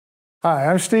Hi,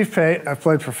 I'm Steve Pate. I've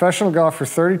played professional golf for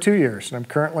 32 years, and I'm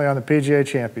currently on the PGA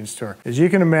Champions Tour. As you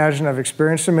can imagine, I've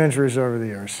experienced some injuries over the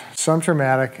years, some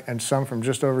traumatic and some from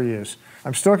just overuse.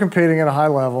 I'm still competing at a high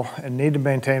level and need to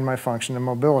maintain my function and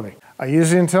mobility. I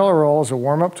use the IntelliRoll as a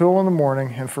warm-up tool in the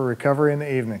morning and for recovery in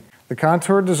the evening. The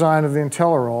contoured design of the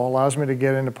IntelliRoll allows me to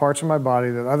get into parts of my body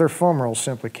that other foam rolls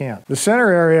simply can't. The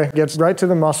center area gets right to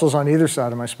the muscles on either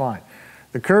side of my spine.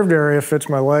 The curved area fits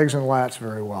my legs and lats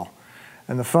very well.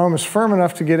 And the foam is firm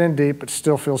enough to get in deep but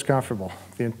still feels comfortable.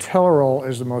 The IntelliRoll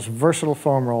is the most versatile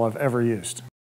foam roll I've ever used.